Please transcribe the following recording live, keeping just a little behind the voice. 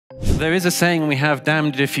There is a saying we have,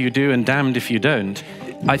 damned if you do and damned if you don't.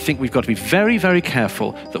 I think we've got to be very, very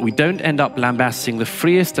careful that we don't end up lambasting the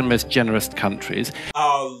freest and most generous countries.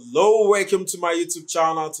 Hello, welcome to my YouTube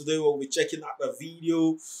channel. Today we'll be checking out a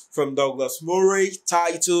video from Douglas Murray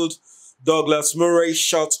titled Douglas Murray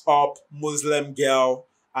Shuts Up Muslim Girl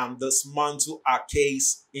and Dismantle a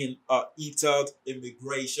Case in a Heated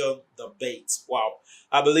Immigration Debate. Wow,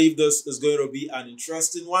 I believe this is going to be an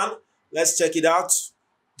interesting one. Let's check it out.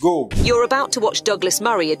 Go. You're about to watch Douglas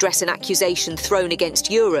Murray address an accusation thrown against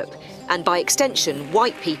Europe, and by extension,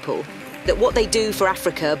 white people, that what they do for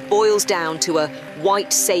Africa boils down to a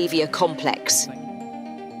white saviour complex.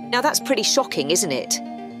 Now that's pretty shocking, isn't it?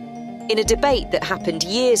 In a debate that happened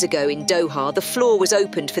years ago in Doha, the floor was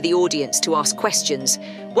opened for the audience to ask questions.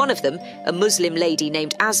 One of them, a Muslim lady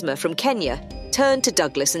named Asma from Kenya, turned to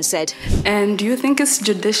Douglas and said, "And do you think it's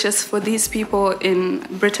judicious for these people in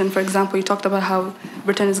Britain, for example, you talked about how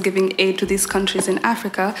Britain is giving aid to these countries in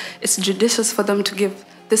Africa, it's judicious for them to give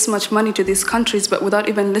this much money to these countries but without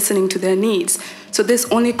even listening to their needs? So this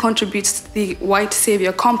only contributes to the white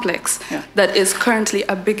saviour complex that is currently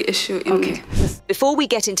a big issue in..." Before we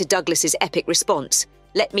get into Douglas's epic response,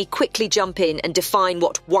 let me quickly jump in and define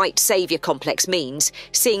what white saviour complex means,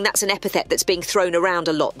 seeing that's an epithet that's being thrown around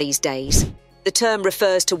a lot these days. The term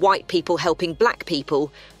refers to white people helping black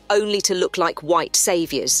people only to look like white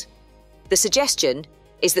saviours. The suggestion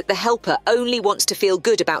is that the helper only wants to feel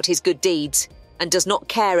good about his good deeds and does not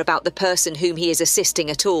care about the person whom he is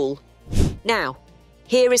assisting at all. Now,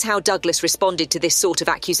 here is how Douglas responded to this sort of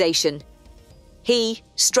accusation. He,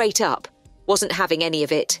 straight up, wasn't having any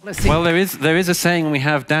of it. Well, there is a saying we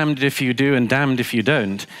have, damned if you do and damned if you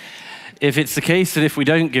don't. If it's the case that if we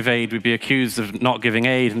don't give aid, we'd be accused of not giving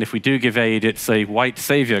aid, and if we do give aid, it's a white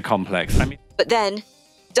saviour complex. But then,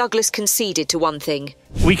 Douglas conceded to one thing.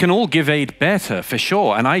 We can all give aid better, for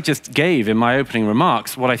sure, and I just gave, in my opening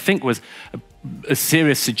remarks, what I think was a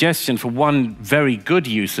serious suggestion for one very good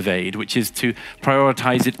use of aid, which is to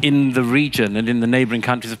prioritise it in the region and in the neighbouring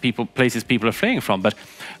countries of places people are fleeing from. But,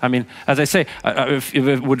 I mean, as I say, I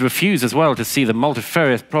would refuse as well to see the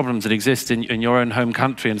multifarious problems that exist in your own home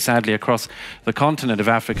country and sadly across the continent of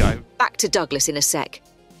Africa. Back to Douglas in a sec.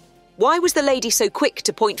 Why was the lady so quick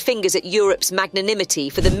to point fingers at Europe's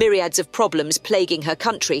magnanimity for the myriads of problems plaguing her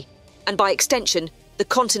country, and by extension, the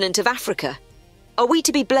continent of Africa? Are we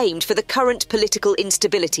to be blamed for the current political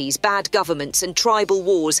instabilities, bad governments and tribal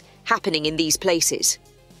wars happening in these places?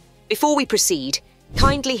 Before we proceed,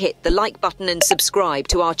 kindly hit the like button and subscribe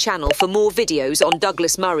to our channel for more videos on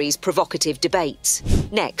Douglas Murray's provocative debates.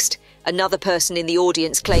 Next, another person in the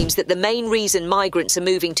audience claims that the main reason migrants are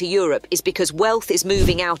moving to Europe is because wealth is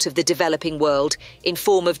moving out of the developing world in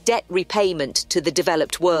form of debt repayment to the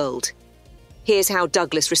developed world. Here's how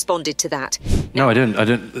Douglas responded to that. No, I don't.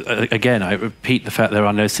 Again, I repeat the fact there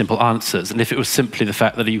are no simple answers. And if it was simply the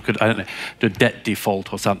fact that you could, I don't know, do a debt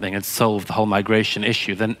default or something and solve the whole migration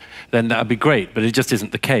issue, then that would be great. But it just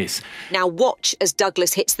isn't the case. Now watch as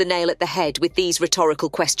Douglas hits the nail at the head with these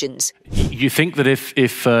rhetorical questions. You think that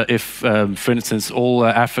if for instance, all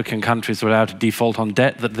African countries were allowed to default on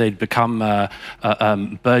debt, that they'd become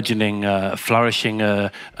burgeoning, flourishing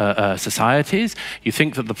societies? You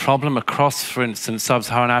think that the problem across, for instance,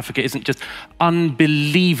 sub-Saharan Africa isn't just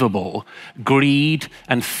unbelievable greed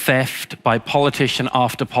and theft by politician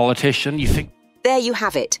after politician? You think... There you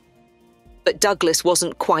have it. But Douglas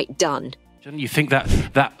wasn't quite done. You think that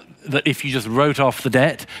if you just wrote off the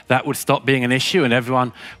debt, that would stop being an issue and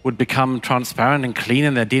everyone would become transparent and clean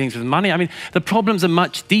in their dealings with money? I mean, the problems are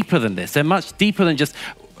much deeper than this. They're much deeper than just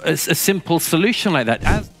a simple solution like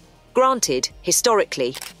that. Granted,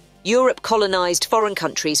 historically, Europe colonised foreign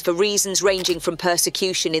countries for reasons ranging from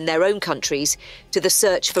persecution in their own countries to the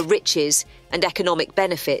search for riches and economic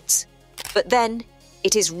benefits. But then,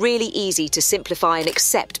 it is really easy to simplify and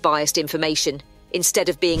accept biased information instead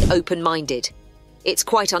of being open-minded. It's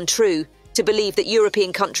quite untrue to believe that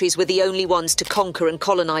European countries were the only ones to conquer and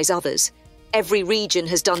colonise others. Every region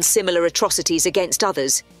has done similar atrocities against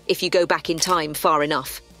others, if you go back in time far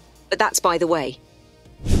enough. But that's by the way.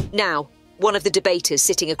 Now, one of the debaters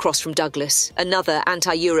sitting across from Douglas, another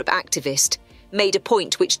anti-Europe activist, made a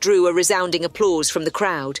point which drew a resounding applause from the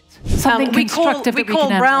crowd. We call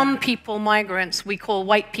brown people migrants. We call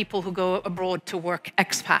white people who go abroad to work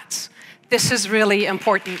expats. This is really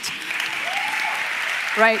important.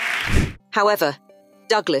 Right? However,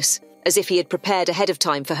 Douglas, as if he had prepared ahead of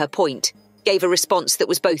time for her point, gave a response that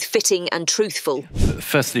was both fitting and truthful.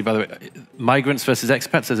 Firstly, by the way, migrants versus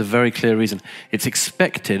expats, there's a very clear reason. It's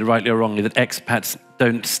expected, rightly or wrongly, that expats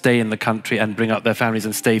don't stay in the country and bring up their families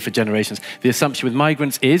and stay for generations. The assumption with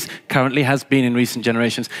migrants is, currently has been in recent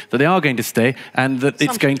generations, that they are going to stay and that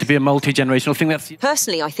it's going to be a multi-generational thing.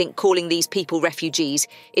 Personally, I think calling these people refugees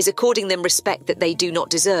is according them respect that they do not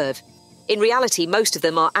deserve. In reality, most of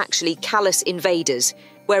them are actually callous invaders.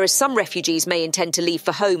 Whereas some refugees may intend to leave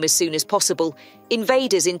for home as soon as possible,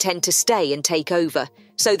 invaders intend to stay and take over.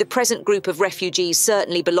 So the present group of refugees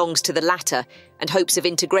certainly belongs to the latter, and hopes of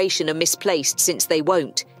integration are misplaced since they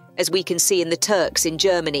won't, as we can see in the Turks in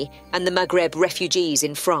Germany and the Maghreb refugees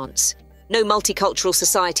in France. No multicultural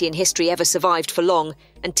society in history ever survived for long,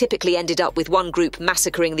 and typically ended up with one group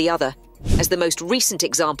massacring the other, as the most recent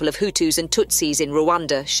example of Hutus and Tutsis in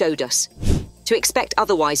Rwanda showed us. To expect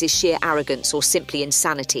otherwise is sheer arrogance or simply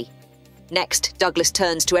insanity. Next, Douglas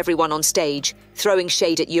turns to everyone on stage, throwing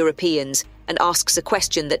shade at Europeans, and asks a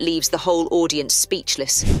question that leaves the whole audience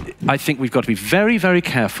speechless. I think we've got to be very, very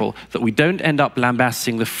careful that we don't end up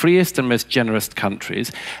lambasting the freest and most generous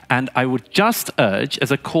countries. And I would just urge,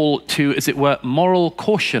 as a call to, as it were, moral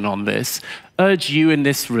caution on this, urge you in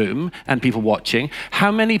this room and people watching,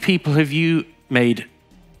 how many people have you made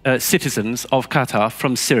citizens of Qatar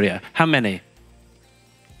from Syria? How many?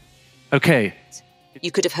 Okay.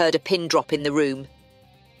 You could have heard a pin drop in the room.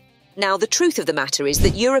 Now, the truth of the matter is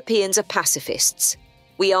that Europeans are pacifists.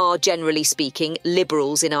 We are, generally speaking,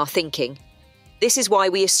 liberals in our thinking. This is why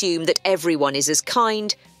we assume that everyone is as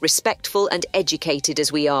kind, respectful and educated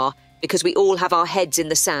as we are, because we all have our heads in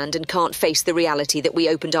the sand and can't face the reality that we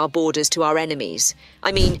opened our borders to our enemies.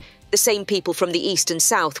 I mean, the same people from the East and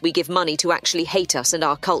South we give money to actually hate us and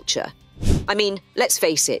our culture. I mean, let's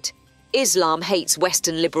face it. Islam hates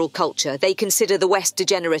Western liberal culture. They consider the West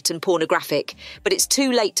degenerate and pornographic, but it's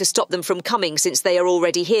too late to stop them from coming since they are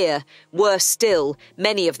already here. Worse still,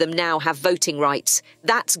 many of them now have voting rights.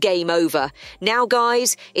 That's game over. Now,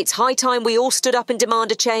 guys, it's high time we all stood up and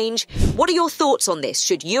demand a change. What are your thoughts on this?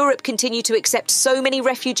 Should Europe continue to accept so many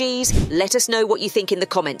refugees? Let us know what you think in the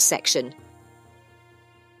comments section.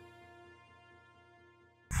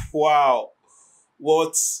 Wow,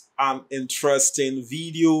 what an interesting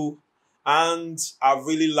video. And I've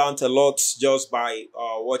really learned a lot just by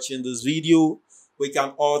watching this video. We can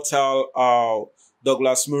all tell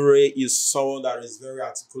Douglas Murray is someone that is very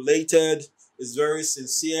articulated, is very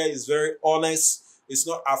sincere, is very honest, is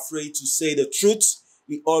not afraid to say the truth.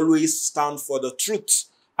 He always stands for the truth.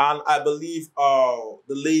 And I believe the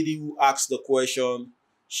lady who asked the question,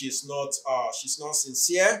 she's not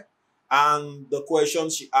sincere. And the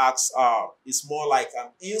question she asks is more like an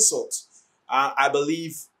insult. I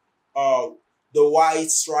believe the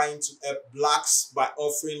whites trying to help blacks by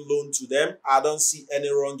offering loan to them. I don't see any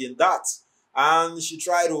wrong in that. And she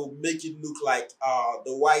tried to make it look like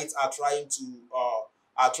the whites are trying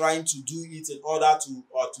to do it in order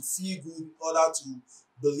to feel good, in order to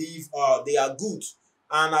believe they are good.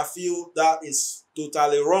 And I feel that is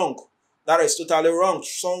totally wrong. That is totally wrong.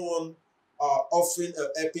 Someone offering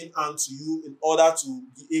a helping hand to you in order to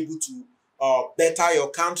be able to better your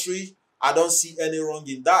country, I don't see any wrong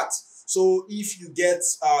in that. So if you get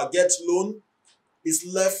loan, it's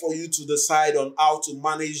left for you to decide on how to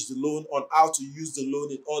manage the loan, on how to use the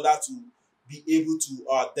loan in order to be able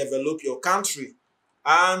to develop your country.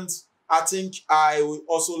 And I think I would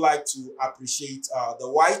also like to appreciate the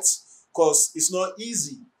whites, because it's not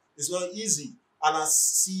easy. It's not easy. And I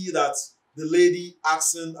see that the lady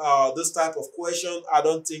asking this type of question, I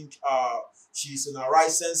don't think she's in her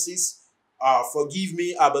right senses. Forgive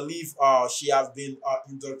me, I believe she has been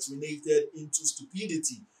indoctrinated into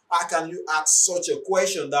stupidity. How can you ask such a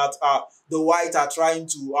question that the whites are trying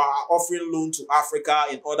to offering loan to Africa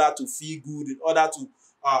in order to feel good, in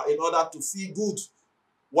order to feel good,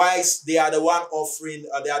 whilst they are the one offering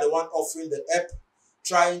the help,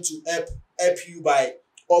 trying to help you by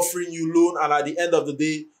offering you loan, and at the end of the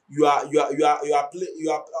day, you are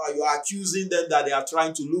accusing them that they are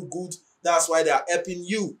trying to look good. That's why they are helping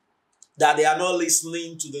you. That they are not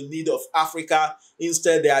listening to the need of Africa.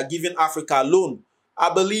 Instead, they are giving Africa a loan.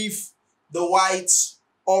 I believe the whites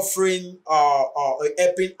offering a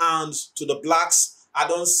helping hand to the blacks, I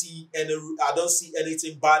don't see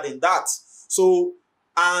anything bad in that. So,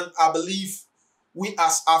 and I believe we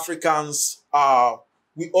as Africans,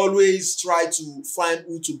 we always try to find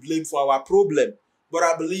who to blame for our problem. But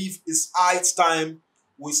I believe it's high time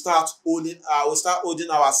we start holding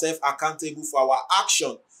ourselves accountable for our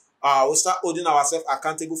action. We start holding ourselves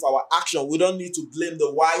accountable for our action. We don't need to blame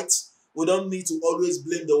the whites. We don't need to always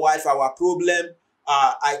blame the white for our problem.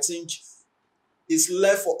 I think it's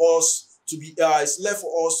left for us to be it's left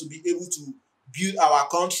for us to be able to build our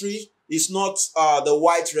country. It's not the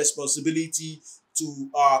white responsibility to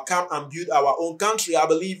come and build our own country. I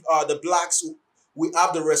believe the blacks, we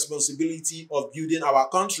have the responsibility of building our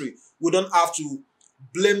country. We don't have to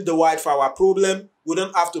blame the white for our problem. We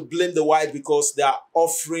don't have to blame the white because they are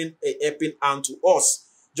offering a helping hand to us.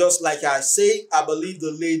 Just like I say, I believe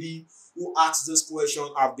the lady who asked this question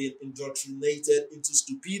have been indoctrinated into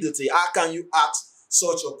stupidity. How can you ask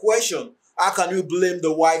such a question? How can you blame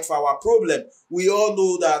the white for our problem? We all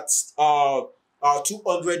know that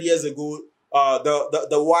 200 years ago,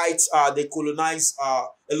 the whites, they colonized a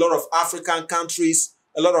lot of African countries,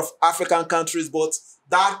 but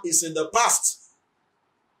that is in the past.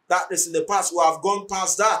 That is in the past. We have gone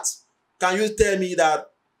past that. Can you tell me that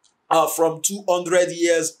from 200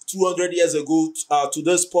 years ago to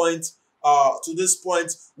this point,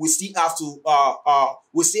 we still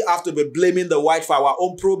have to be blaming the white for our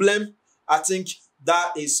own problem? I think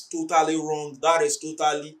that is totally wrong. That is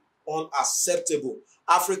totally unacceptable.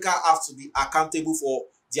 Africa has to be accountable for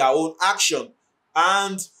their own action.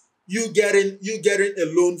 And you getting a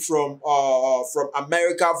loan from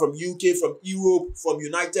America, from UK, from Europe, from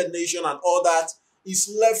United Nations and all that, is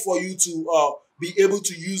left for you to be able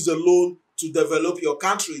to use the loan to develop your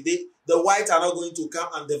country. The whites are not going to come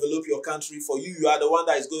and develop your country for you. You are the one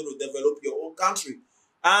that is going to develop your own country.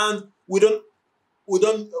 And we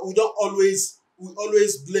always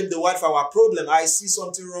blame the white for our problem. I see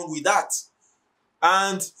something wrong with that.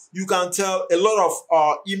 And you can tell a lot of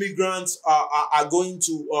immigrants are going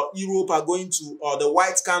to Europe, are going to the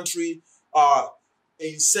white country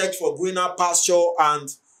in search for greener pasture. And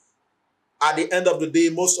at the end of the day,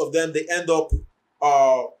 most of them, they end up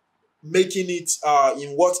making it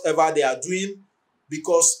in whatever they are doing,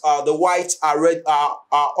 because the whites are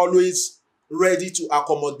always ready to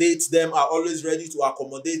accommodate them, are always ready to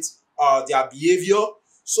accommodate their behavior.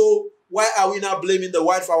 So why are we not blaming the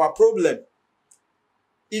white for our problem?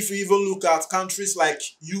 If you even look at countries like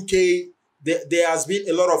UK, there has been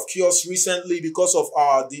a lot of chaos recently because of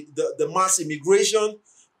the mass immigration,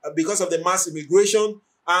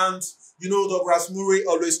 And you know, Douglas Murray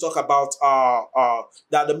always talk about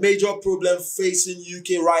that the major problem facing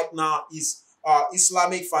UK right now is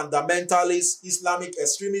Islamic fundamentalists, Islamic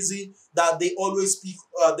extremism, that they always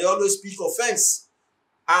speak offense.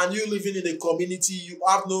 And you living in a community, you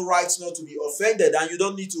have no rights not to be offended, and you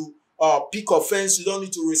don't need to pick offense. You don't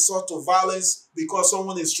need to resort to violence because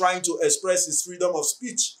someone is trying to express his freedom of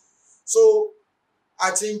speech. So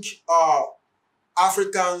I think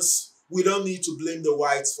Africans, we don't need to blame the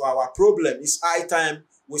whites for our problem. It's high time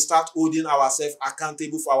we start holding ourselves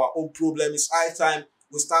accountable for our own problem. It's high time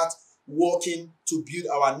we start working to build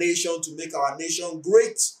our nation, to make our nation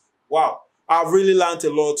great. Wow, I've really learned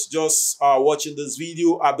a lot just watching this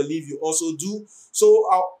video. I believe you also do. So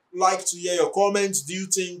I'd like to hear your comments. Do you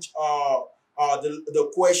think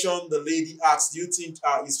the question the lady asked, do you think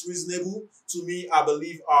is reasonable? To me, I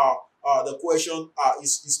believe the question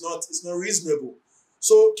is not reasonable.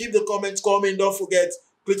 So keep the comments coming. Don't forget,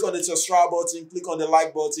 click on the subscribe button, click on the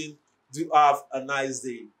like button. Do have a nice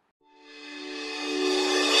day.